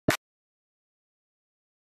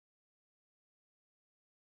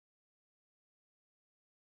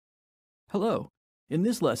Hello. In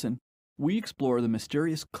this lesson, we explore the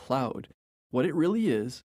mysterious cloud, what it really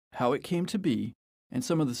is, how it came to be, and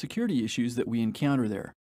some of the security issues that we encounter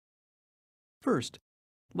there. First,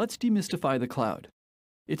 let's demystify the cloud.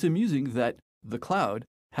 It's amusing that the cloud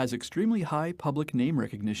has extremely high public name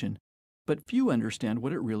recognition, but few understand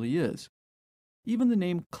what it really is. Even the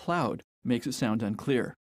name cloud makes it sound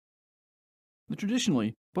unclear.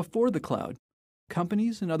 Traditionally, before the cloud,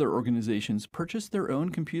 companies and other organizations purchased their own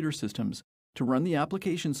computer systems to run the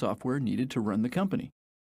application software needed to run the company.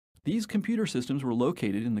 These computer systems were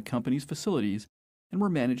located in the company's facilities and were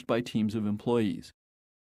managed by teams of employees.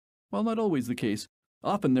 While not always the case,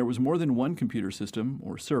 often there was more than one computer system,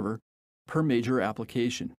 or server, per major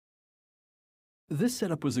application. This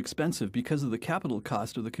setup was expensive because of the capital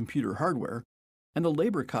cost of the computer hardware and the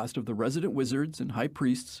labor cost of the resident wizards and high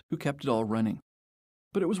priests who kept it all running.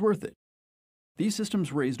 But it was worth it. These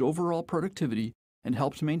systems raised overall productivity and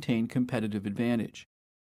helped maintain competitive advantage.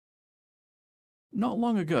 Not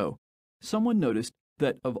long ago, someone noticed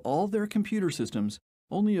that of all their computer systems,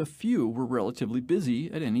 only a few were relatively busy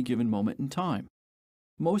at any given moment in time.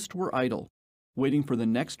 Most were idle, waiting for the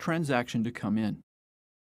next transaction to come in.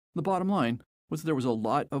 The bottom line was there was a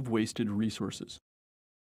lot of wasted resources.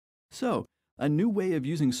 So, a new way of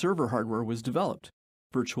using server hardware was developed: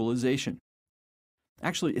 virtualization.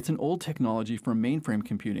 Actually, it's an old technology from mainframe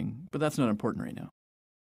computing, but that's not important right now.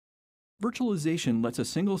 Virtualization lets a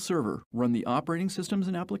single server run the operating systems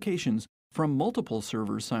and applications from multiple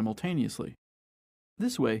servers simultaneously.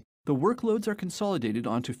 This way, the workloads are consolidated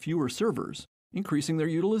onto fewer servers, increasing their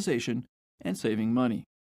utilization and saving money.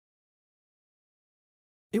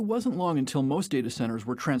 It wasn't long until most data centers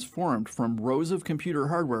were transformed from rows of computer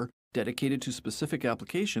hardware dedicated to specific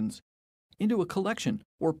applications into a collection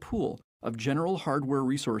or pool of general hardware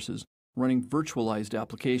resources running virtualized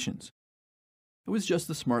applications. It was just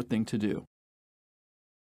the smart thing to do.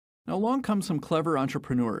 Now along come some clever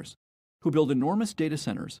entrepreneurs who build enormous data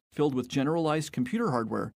centers filled with generalized computer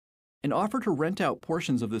hardware and offer to rent out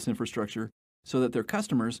portions of this infrastructure so that their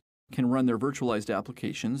customers can run their virtualized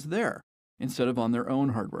applications there instead of on their own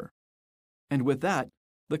hardware. And with that,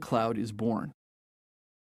 the cloud is born.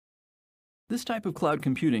 This type of cloud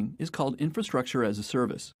computing is called Infrastructure as a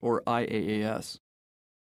Service, or IaaS.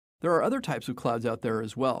 There are other types of clouds out there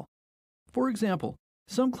as well. For example,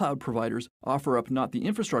 some cloud providers offer up not the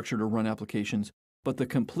infrastructure to run applications, but the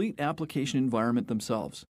complete application environment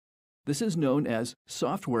themselves. This is known as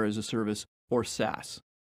Software as a Service, or SaaS.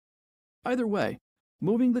 Either way,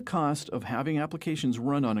 moving the cost of having applications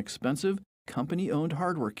run on expensive, company-owned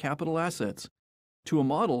hardware capital assets to a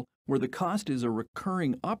model where the cost is a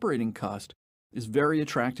recurring operating cost is very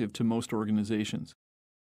attractive to most organizations.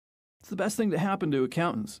 It's the best thing to happen to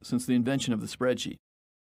accountants since the invention of the spreadsheet.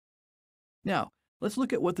 Now, let's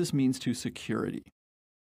look at what this means to security.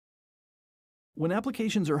 When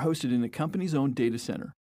applications are hosted in a company's own data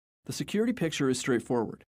center, the security picture is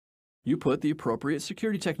straightforward. You put the appropriate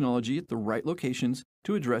security technology at the right locations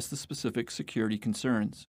to address the specific security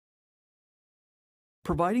concerns.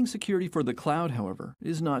 Providing security for the cloud, however,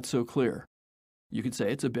 is not so clear. You could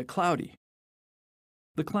say it's a bit cloudy.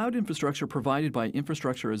 The cloud infrastructure provided by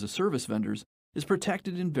infrastructure as a service vendors is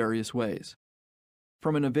protected in various ways.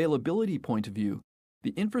 From an availability point of view,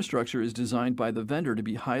 the infrastructure is designed by the vendor to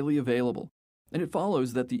be highly available, and it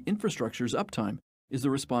follows that the infrastructure's uptime is the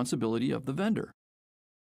responsibility of the vendor.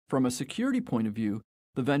 From a security point of view,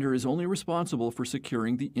 the vendor is only responsible for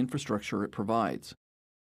securing the infrastructure it provides.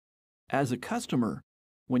 As a customer,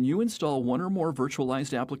 when you install one or more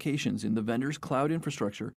virtualized applications in the vendor's cloud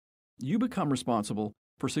infrastructure, you become responsible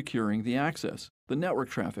for securing the access, the network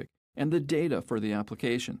traffic, and the data for the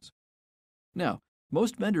applications. Now,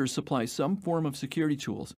 most vendors supply some form of security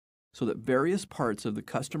tools so that various parts of the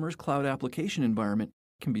customer's cloud application environment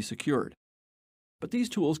can be secured. But these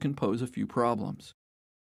tools can pose a few problems.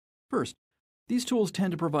 First, these tools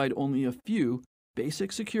tend to provide only a few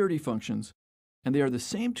basic security functions, and they are the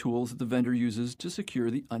same tools that the vendor uses to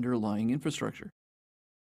secure the underlying infrastructure.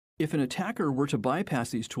 If an attacker were to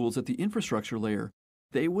bypass these tools at the infrastructure layer,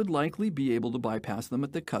 they would likely be able to bypass them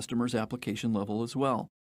at the customer's application level as well.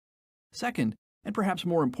 Second, and perhaps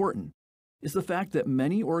more important, is the fact that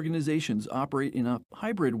many organizations operate in a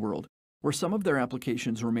hybrid world where some of their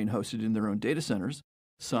applications remain hosted in their own data centers,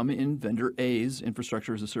 some in vendor A's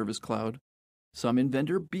infrastructure as a service cloud, some in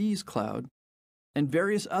vendor B's cloud, and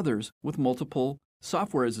various others with multiple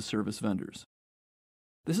software as a service vendors.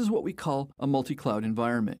 This is what we call a multi-cloud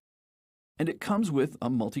environment, and it comes with a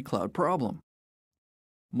multi-cloud problem.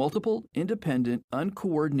 Multiple, independent,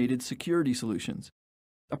 uncoordinated security solutions,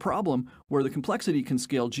 a problem where the complexity can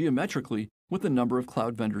scale geometrically with the number of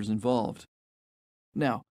cloud vendors involved.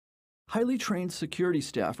 Now, highly trained security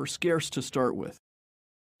staff are scarce to start with.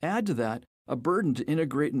 Add to that a burden to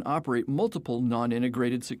integrate and operate multiple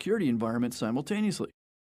non-integrated security environments simultaneously.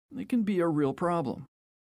 It can be a real problem.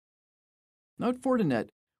 Now at Fortinet,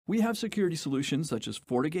 we have security solutions such as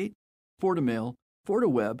FortiGate, FortiMail,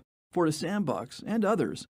 FortiWeb, FortiSandbox, and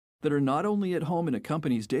others that are not only at home in a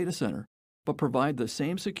company's data center, but provide the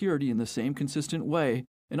same security in the same consistent way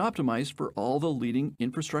and optimized for all the leading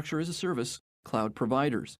infrastructure as a service cloud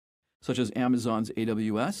providers, such as Amazon's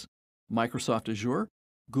AWS, Microsoft Azure,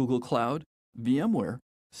 Google Cloud, VMware,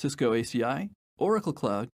 Cisco ACI, Oracle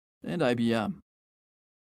Cloud, and IBM.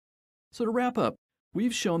 So to wrap up,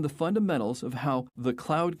 we've shown the fundamentals of how the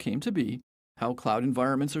cloud came to be, how cloud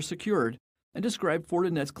environments are secured, and described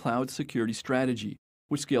Fortinet's cloud security strategy,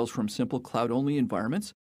 which scales from simple cloud-only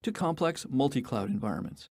environments to complex multi-cloud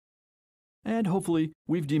environments. And hopefully,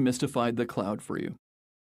 we've demystified the cloud for you.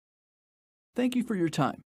 Thank you for your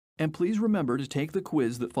time, and please remember to take the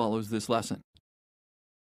quiz that follows this lesson.